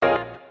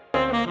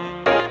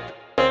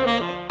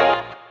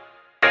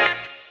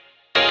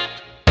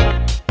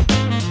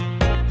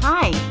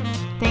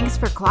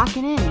for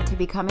clocking in to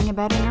Becoming a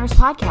Better Nurse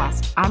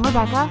podcast. I'm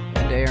Rebecca.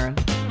 And Aaron.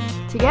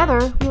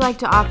 Together, we like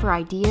to offer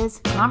ideas,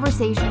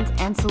 conversations,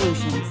 and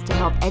solutions to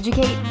help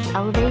educate,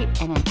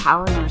 elevate, and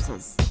empower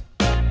nurses.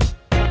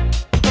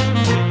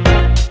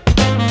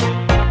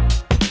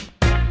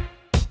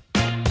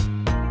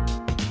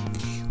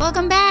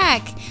 Welcome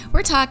back.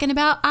 We're talking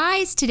about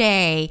eyes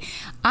today.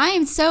 I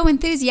am so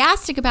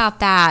enthusiastic about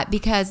that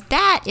because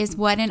that is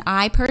what an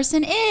eye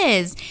person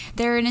is.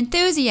 They're an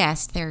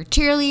enthusiast. They're a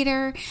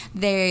cheerleader.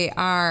 They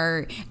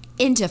are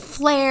into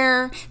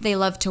flair. They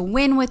love to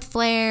win with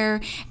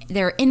flair.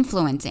 They're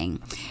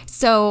influencing.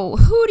 So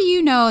who do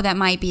you know that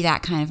might be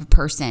that kind of a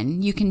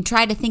person? You can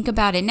try to think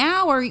about it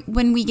now, or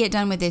when we get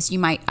done with this, you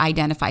might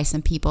identify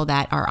some people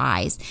that are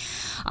eyes.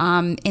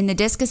 In the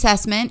DISC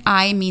assessment,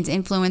 I means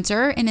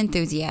influencer and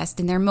enthusiast,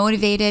 and they're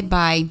motivated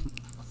by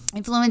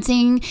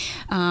influencing,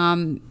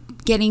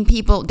 getting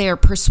people, they're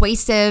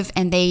persuasive,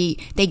 and they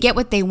get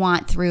what they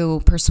want through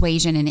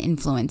persuasion and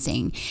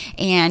influencing.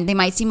 And they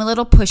might seem a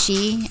little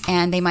pushy,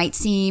 and they might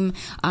seem,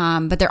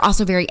 but they're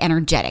also very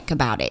energetic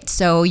about it.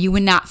 So you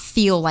would not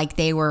feel like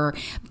they were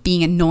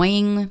being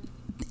annoyingly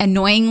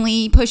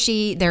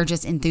pushy. They're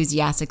just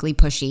enthusiastically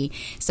pushy.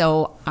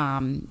 So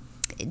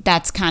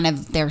that's kind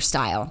of their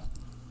style.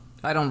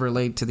 I don't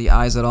relate to the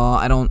eyes at all.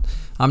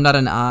 I'm not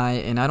an eye,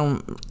 and I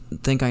don't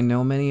think I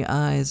know many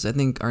eyes. I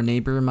think our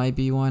neighbor might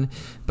be one,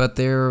 but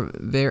they're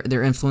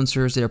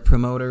influencers, they're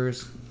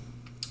promoters,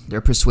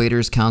 they're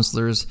persuaders,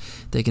 counselors.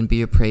 They can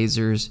be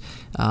appraisers,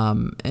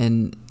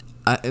 and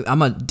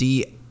I'm a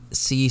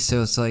DC,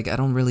 so it's like I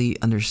don't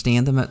really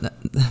understand them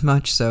that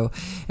much. So,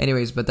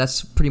 anyways, but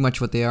that's pretty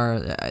much what they are.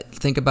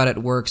 Think about it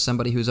at work,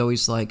 somebody who's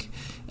always like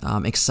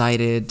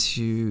excited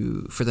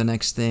for the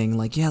next thing,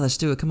 like, yeah, let's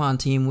do it, come on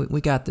team, we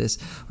got this.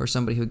 Or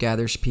somebody who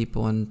gathers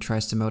people and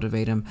tries to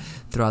motivate them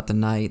throughout the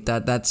night.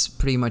 That's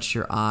pretty much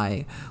your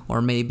eye.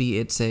 Or maybe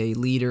it's a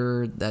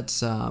leader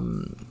that's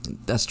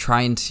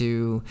trying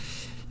to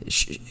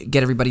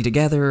get everybody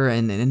together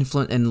and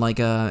influence and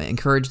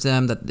encourage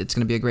them that it's going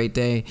to be a great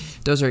day.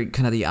 Those are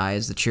kind of the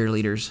eyes, the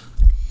cheerleaders.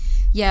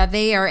 Yeah,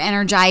 they are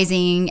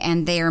energizing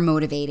and they are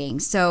motivating.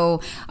 So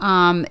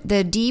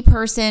the D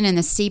person and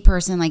the C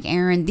person, like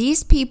Aaron,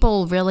 these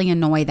people really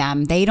annoy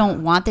them. They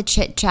don't want the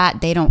chit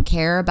chat. They don't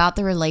care about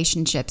the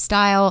relationship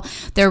style.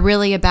 They're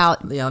really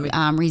about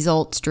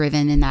results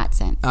driven in that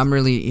sense. I'm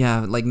really,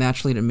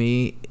 naturally to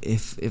me,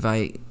 if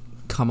I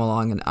come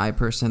along an eye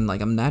person,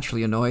 like I'm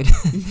naturally annoyed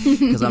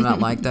because I'm not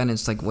like that. And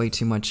it's like way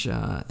too much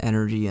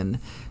energy, and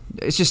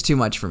it's just too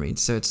much for me.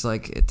 So it's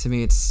like, to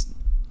me,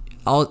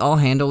 I'll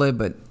handle it,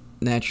 but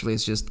naturally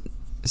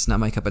it's not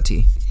my cup of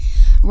tea.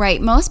 Right.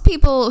 Most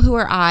people who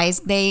are eyes,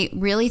 they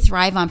really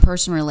thrive on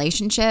personal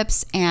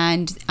relationships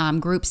and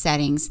group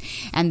settings.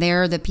 And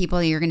they're the people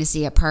that you're going to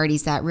see at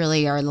parties that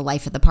really are the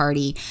life of the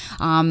party.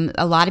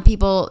 A lot of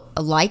people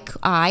like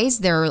eyes.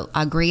 They're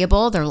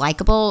agreeable. They're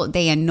likable.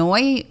 They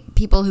annoy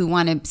people who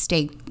want to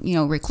stay,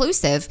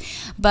 reclusive.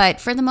 But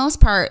for the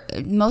most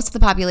part, most of the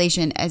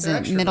population is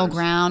a middle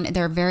ground.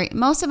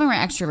 Most of them are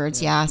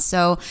extroverts, yeah.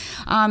 So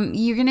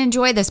you're going to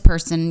enjoy this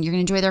person. You're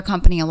going to enjoy their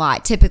company a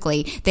lot.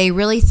 Typically, they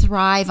really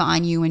thrive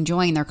on you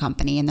enjoying their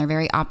company, and they're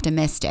very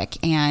optimistic.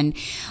 And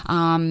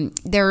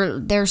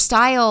their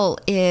style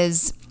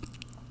is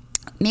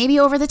maybe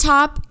over the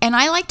top. And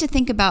I like to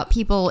think about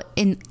people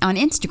on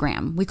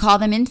Instagram. We call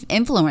them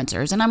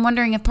influencers. And I'm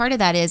wondering if part of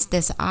that is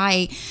this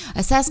eye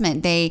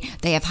assessment. They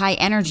have high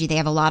energy. They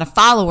have a lot of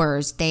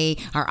followers. They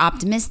are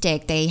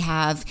optimistic. They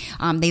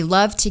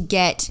love to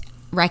get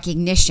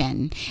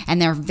recognition, and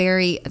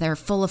they're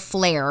full of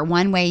flair.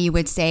 One way you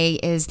would say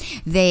is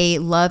they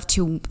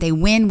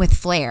win with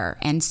flair.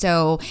 And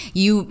so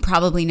you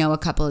probably know a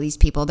couple of these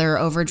people. They're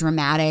over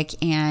dramatic,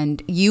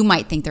 and you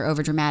might think they're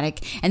over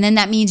dramatic, and then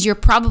that means you're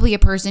probably a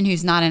person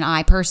who's not an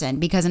eye person,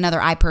 because another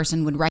eye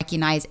person would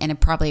recognize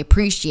and probably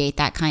appreciate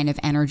that kind of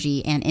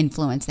energy and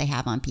influence they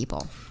have on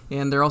people.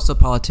 And they're also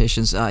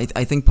politicians. I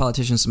think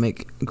politicians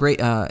make great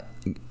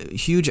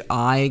huge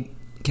eye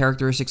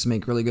characteristics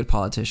make really good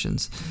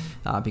politicians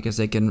because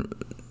they can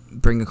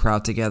bring a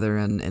crowd together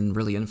and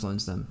really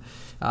influence them.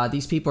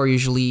 These people are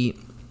usually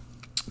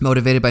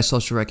motivated by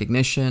social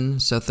recognition.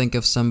 So think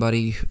of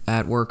somebody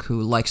at work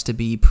who likes to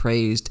be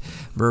praised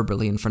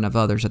verbally in front of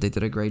others that they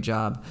did a great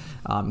job.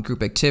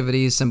 Group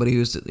activities, somebody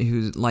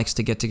who likes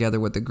to get together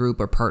with the group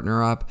or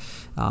partner up.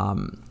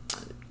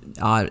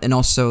 And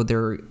also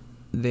they're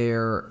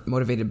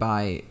motivated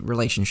by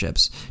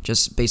relationships,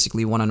 just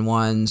basically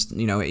one-on-ones,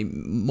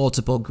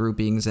 multiple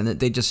groupings, and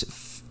they just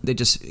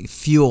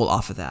fuel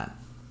off of that.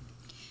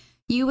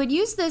 You would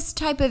use this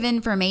type of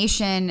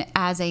information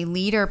as a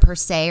leader per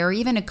se, or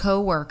even a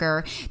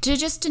coworker,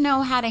 to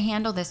know how to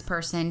handle this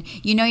person.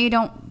 You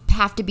don't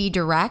have to be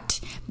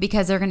direct,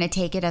 because they're going to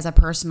take it as a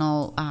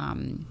personal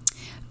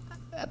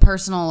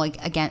personal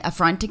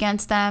affront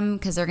against them,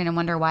 because they're going to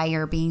wonder why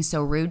you're being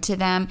so rude to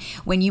them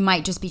when you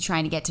might just be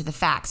trying to get to the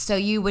facts. So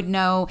you would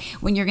know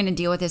when you're going to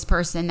deal with this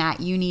person that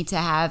you need to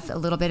have a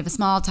little bit of a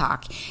small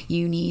talk.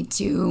 You need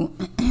to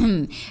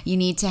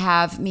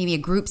have maybe a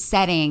group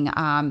setting.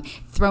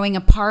 Throwing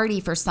a party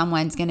for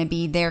someone's going to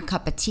be their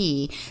cup of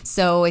tea.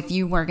 So if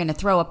you were going to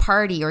throw a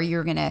party, or you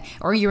were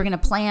going to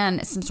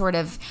plan some sort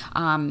of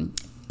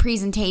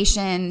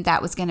presentation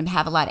that was going to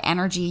have a lot of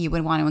energy, you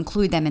would want to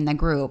include them in the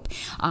group.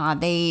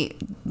 They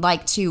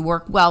like to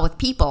work well with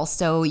people,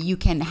 so you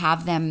can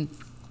have them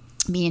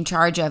be in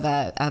charge of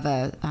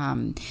a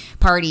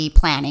party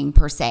planning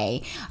per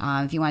se.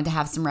 If you wanted to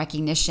have some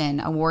recognition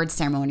award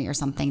ceremony or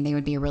something, they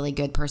would be a really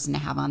good person to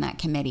have on that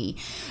committee.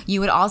 You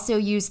would also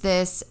use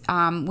this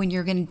when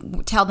you're going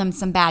to tell them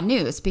some bad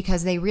news,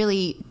 because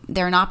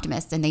they're an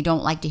optimist and they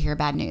don't like to hear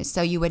bad news.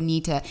 So you would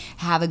need to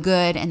have a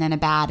good and then a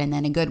bad and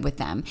then a good with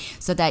them,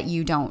 so that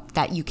you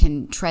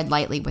can tread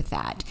lightly with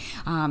that.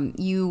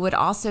 You would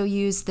also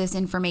use this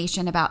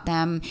information about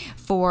them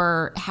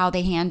for how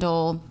they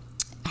handle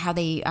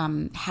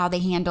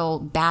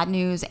bad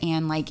news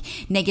and like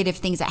negative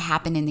things that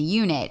happen in the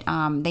unit.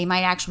 They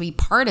might actually be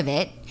part of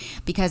it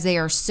because they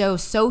are so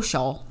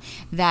social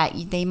that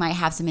they might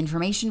have some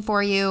information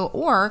for you,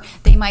 or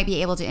they might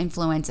be able to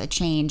influence a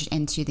change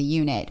into the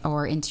unit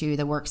or into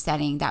the work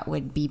setting that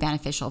would be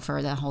beneficial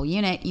for the whole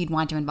unit. You'd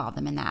want to involve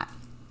them in that.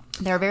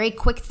 They're very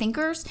quick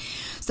thinkers,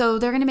 so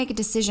they're going to make a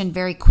decision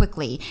very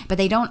quickly, but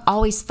they don't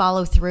always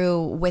follow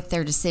through with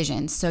their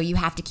decisions. So you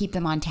have to keep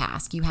them on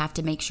task. You have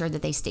to make sure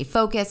that they stay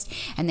focused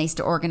and they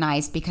stay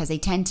organized, because they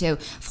tend to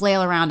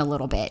flail around a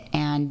little bit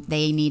and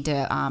they need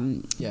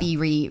to be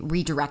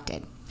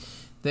redirected.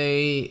 So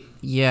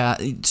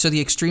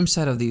the extreme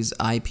side of these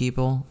I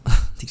people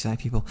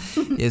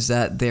is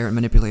that they're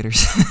manipulators.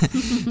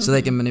 So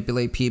they can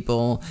manipulate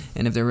people,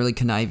 and if they're really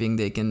conniving,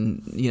 they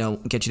can,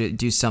 get you to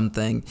do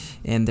something,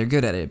 and they're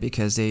good at it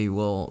because they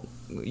will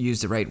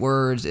use the right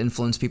words,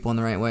 influence people in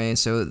the right way.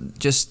 So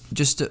just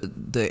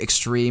the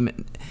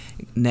extreme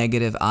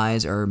negative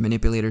I's are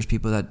manipulators,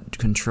 people that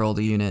control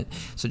the unit.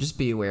 So just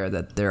be aware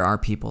that there are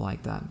people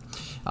like that.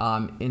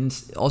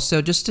 And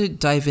also, just to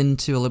dive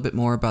into a little bit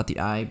more about the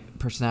I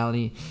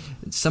personality,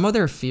 some of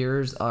their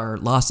fears are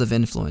loss of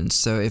influence.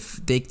 So if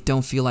they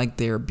don't feel like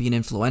they're being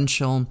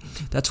influential,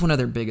 that's one of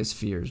their biggest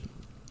fears.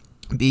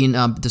 Being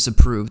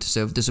disapproved.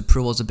 So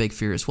disapproval is a big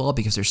fear as well,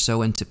 because they're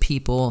so into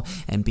people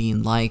and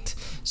being liked.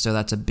 So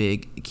that's a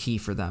big key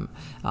for them.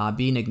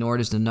 Being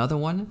ignored is another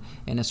one,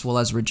 and as well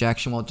as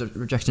rejection. Well,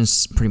 rejection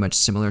is pretty much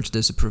similar to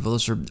disapproval.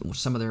 Those are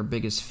some of their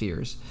biggest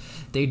fears.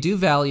 They do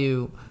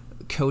value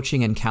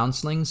coaching and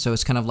counseling, so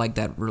it's kind of like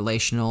that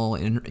relational,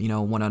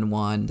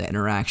 one-on-one, the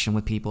interaction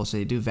with people. So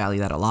they do value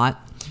that a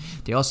lot.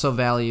 They also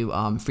value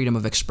freedom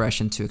of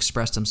expression, to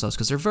express themselves,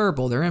 because they're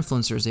verbal, they're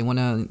influencers. They want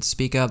to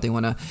speak up. They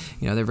want to,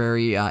 they're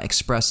very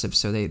expressive.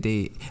 So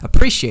they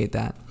appreciate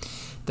that.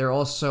 They're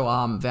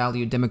also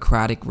value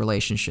democratic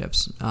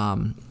relationships.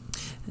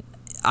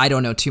 I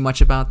don't know too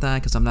much about that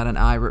because I'm not an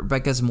I.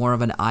 Rebecca's more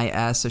of an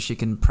IS, so she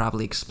can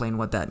probably explain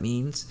what that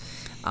means.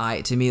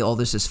 To me, all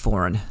this is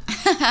foreign.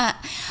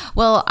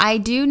 Well, I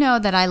do know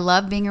that I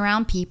love being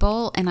around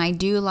people, and I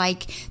do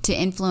like to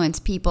influence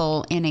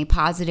people in a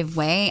positive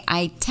way.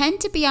 I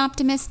tend to be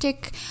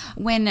optimistic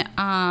when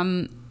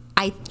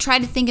I try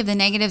to think of the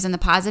negatives and the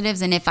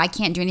positives, and if I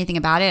can't do anything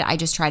about it, I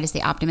just try to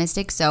stay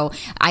optimistic. So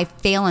I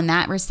fail in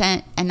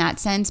that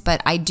sense,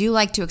 but I do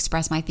like to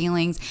express my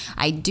feelings.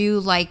 I do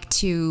like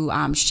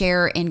to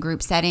share in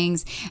group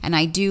settings, and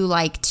I do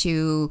like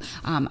to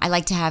I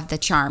like to have the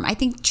charm. I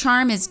think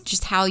charm is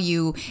just how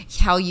you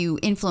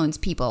influence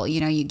people.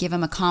 You give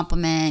them a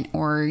compliment,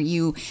 or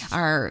you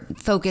are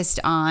focused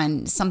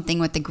on something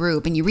with the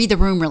group, and you read the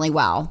room really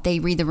well. They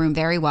read the room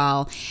very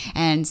well,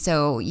 and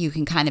so you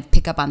can kind of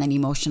pick up on that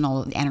emotional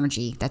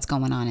energy that's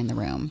going on in the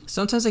room.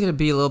 Sometimes I could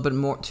be a little bit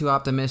more too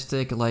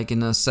optimistic, like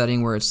in a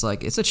setting where it's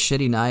like it's a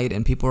shitty night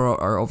and people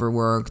are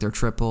overworked, they're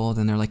tripled,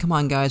 and they're like, come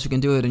on guys, we can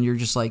do it, and you're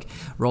just like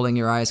rolling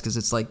your eyes because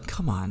it's like,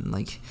 come on,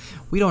 like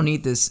we don't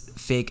need this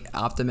fake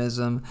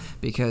optimism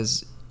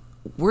because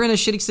we're in a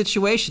shitty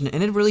situation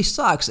and it really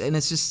sucks, and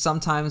it's just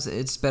sometimes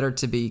it's better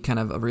to be kind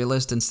of a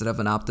realist instead of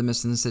an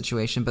optimist in the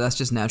situation. But that's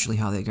just naturally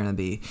how they're going to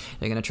be.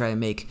 They're going to try to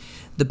make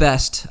the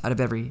best out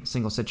of every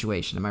single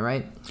situation. Am I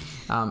right?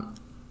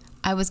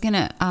 I was going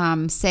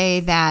to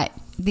say that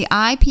the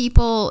I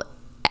people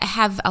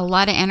have a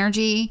lot of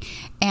energy,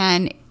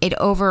 and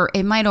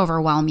it might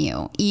overwhelm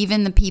you.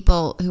 Even the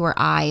people who are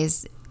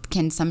I's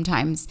can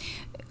sometimes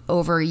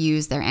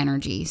overuse their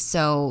energy,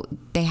 so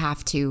they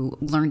have to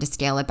learn to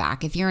scale it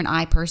back. If you're an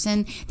I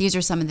person, these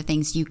are some of the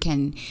things you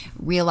can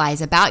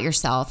realize about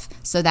yourself,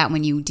 so that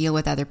when you deal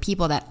with other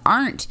people that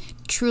aren't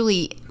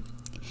truly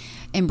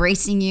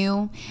embracing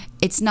you,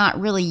 it's not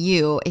really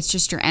you, it's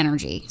just your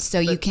energy. So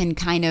you can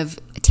kind of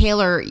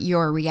tailor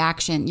your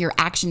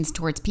actions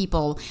towards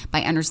people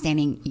by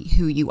understanding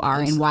who you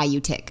are and why you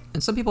tick.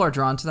 And some people are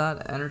drawn to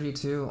that energy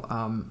too.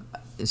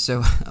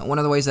 So one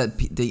of the ways that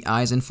the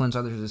eyes influence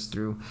others is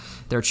through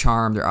their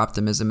charm, their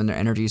optimism, and their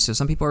energy. So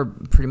some people are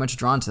pretty much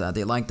drawn to that.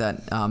 They like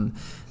that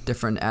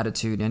different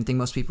attitude. And I think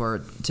most people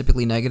are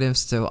typically negative,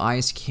 so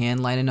eyes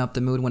can lighten up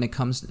the mood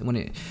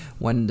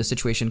when the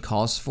situation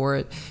calls for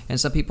it. And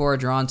some people are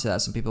drawn to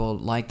that. Some people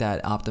like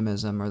that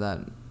optimism or that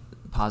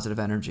positive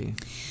energy.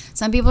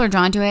 Some people are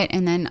drawn to it,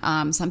 and then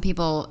some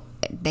people,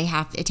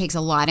 it takes a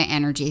lot of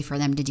energy for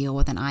them to deal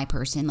with an eye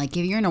person. Like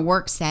if you're in a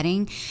work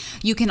setting,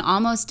 you can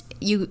almost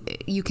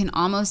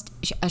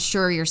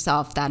assure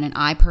yourself that an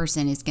eye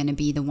person is going to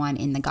be the one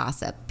in the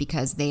gossip,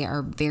 because they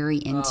are very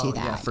into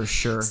that. Yeah, for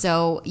sure.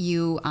 So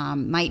you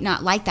might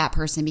not like that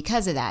person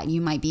because of that. You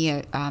might be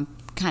a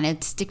kind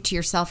of stick to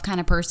yourself kind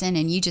of person,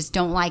 and you just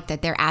don't like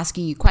that they're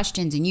asking you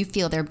questions and you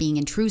feel they're being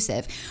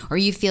intrusive, or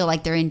you feel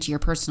like they're into your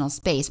personal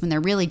space when they're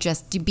really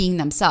just being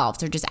themselves.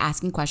 They're just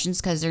asking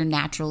questions because they're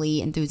naturally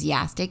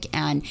enthusiastic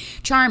and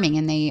charming,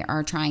 and they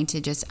are trying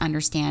to just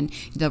understand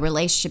the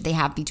relationship they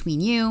have between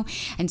you.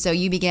 And so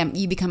you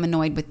become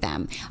annoyed with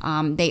them.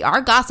 They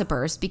are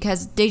gossipers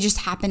because they just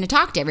happen to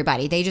talk to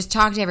everybody. They just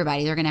talk to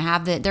everybody. They're gonna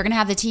have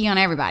the tea on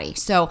everybody.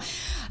 So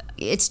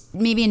it's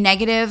maybe a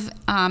negative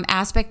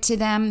aspect to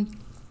them.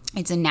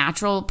 It's a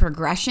natural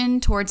progression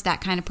towards that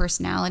kind of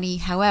personality.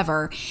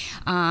 However,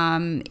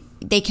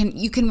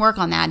 you can work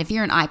on that if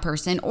you're an eye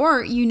person,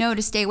 or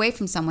to stay away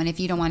from someone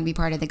if you don't want to be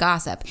part of the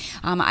gossip.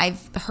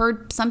 I've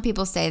heard some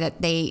people say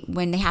that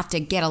when they have to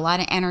get a lot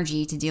of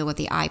energy to deal with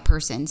the eye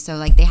person, so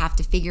like they have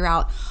to figure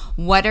out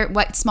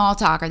what small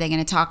talk are they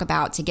going to talk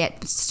about to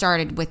get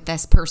started with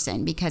this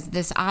person, because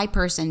this eye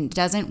person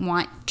doesn't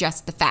want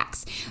just the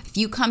facts. If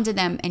you come to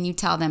them and you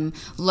tell them,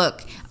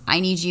 look, I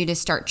need you to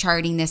start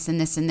charting this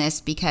and this and this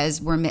because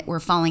we're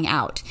falling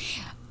out,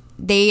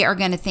 they are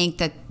going to think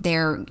that they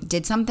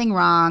did something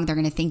wrong. They're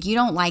going to think you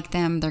don't like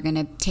them. They're going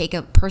to take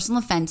a personal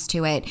offense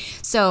to it.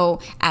 So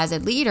as a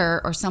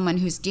leader or someone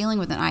who's dealing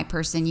with an eye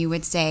person, you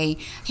would say,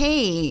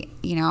 hey,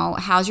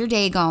 how's your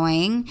day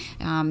going?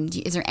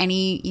 Is there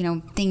any,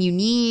 thing you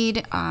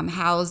need?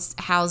 How's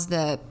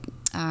the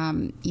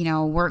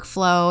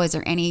workflow? Is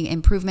there any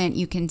improvement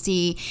you can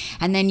see?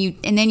 And then you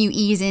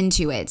ease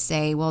into it.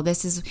 Say, well,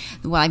 this is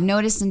I've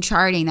noticed in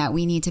charting that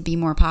we need to be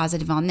more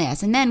positive on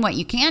this. And then what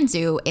you can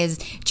do is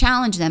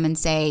challenge them and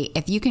say,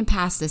 if you can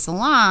pass this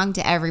along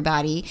to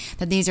everybody,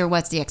 that these are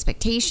what the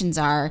expectations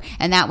are,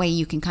 and that way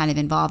you can kind of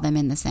involve them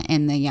in the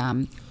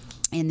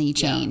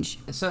change.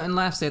 Yeah. So, and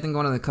lastly, I think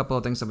one of the couple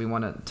of things that we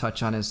want to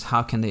touch on is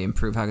how can they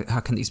improve? How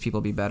can these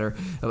people be better?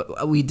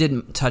 We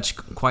didn't touch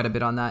quite a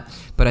bit on that,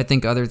 but I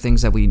think other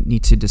things that we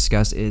need to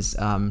discuss is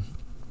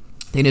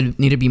they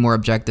need to be more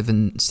objective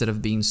instead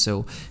of being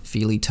so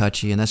feely,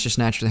 touchy, and that's just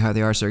naturally how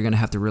they are. So you're going to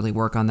have to really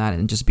work on that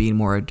and just being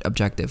more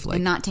objective,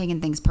 and not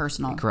taking things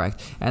personal.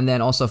 Correct, and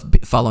then also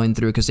following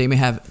through, because they may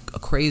have a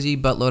crazy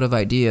buttload of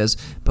ideas,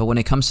 but when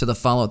it comes to the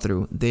follow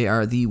through, they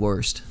are the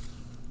worst.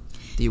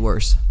 The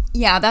worst.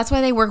 Yeah, that's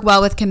why they work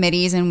well with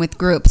committees and with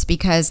groups,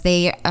 because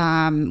they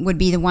would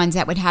be the ones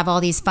that would have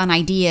all these fun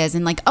ideas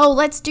and like, oh,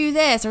 let's do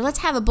this, or let's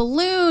have a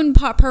balloon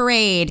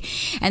parade.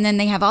 And then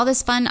they have all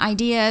this fun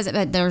ideas,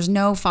 but there's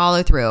no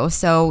follow through.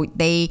 So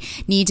they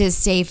need to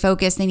stay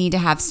focused. They need to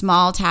have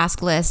small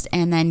task lists,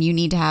 and then you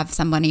need to have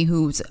somebody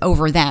who's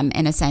over them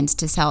in a sense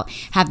to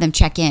have them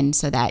check in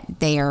so that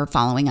they are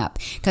following up,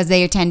 because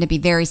they tend to be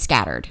very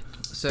scattered.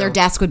 So, their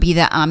desk would be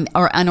the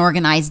or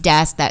unorganized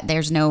desk that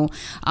there's no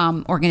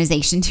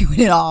organization to it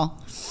at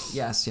all.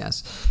 Yes.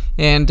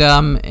 And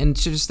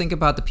so just think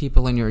about the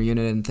people in your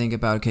unit and think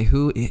about, okay,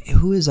 who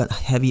is a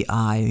heavy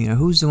eye?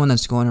 Who's the one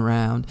that's going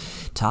around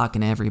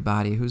talking to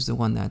everybody? Who's the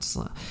one that's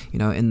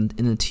in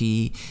the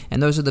tea?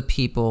 And those are the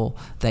people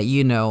that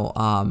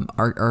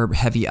are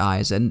heavy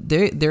eyes, and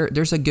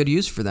there's a good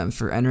use for them,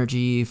 for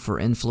energy, for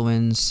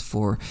influence,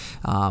 for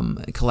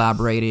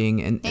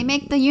collaborating, and they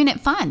make the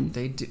unit fun.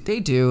 They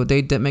do.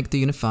 They make the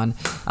unit fun,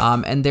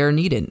 and they're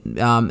needed.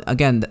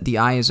 Again, the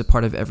eye is a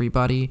part of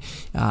everybody.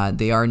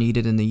 They are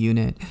needed in the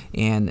unit.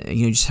 And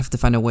you just have to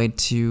find a way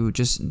to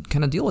just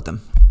kind of deal with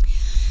them.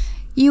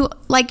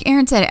 Like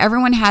Aaron said,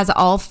 everyone has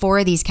all four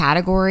of these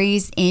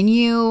categories in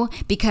you,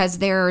 because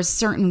there's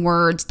certain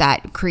words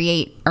that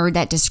create or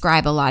that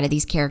describe a lot of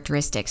these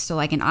characteristics. So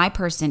like an eye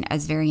person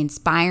is very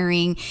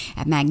inspiring,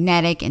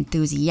 magnetic,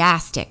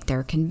 enthusiastic.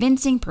 They're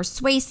convincing,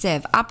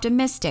 persuasive,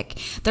 optimistic.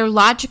 They're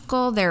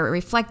logical, they're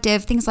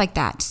reflective, things like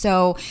that.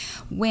 So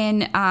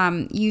when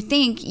you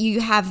think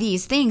you have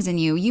these things in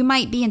you, you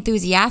might be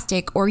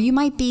enthusiastic, or you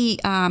might be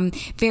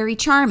very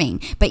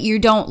charming, but you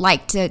don't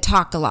like to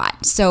talk a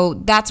lot. So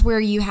that's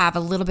where you have a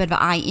little bit of an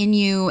eye in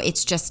you.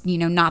 It's just,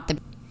 not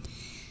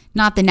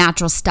the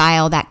natural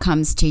style that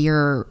comes to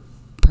your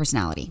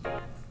personality.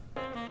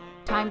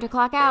 Time to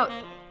clock out.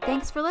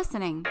 Thanks for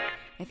listening.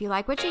 If you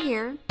like what you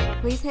hear,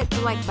 please hit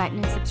the like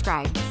button and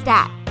subscribe.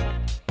 Stat.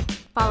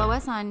 Follow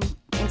us on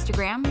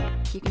Instagram.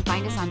 You can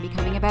find us on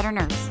Becoming a Better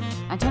Nurse.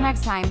 Until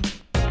next time.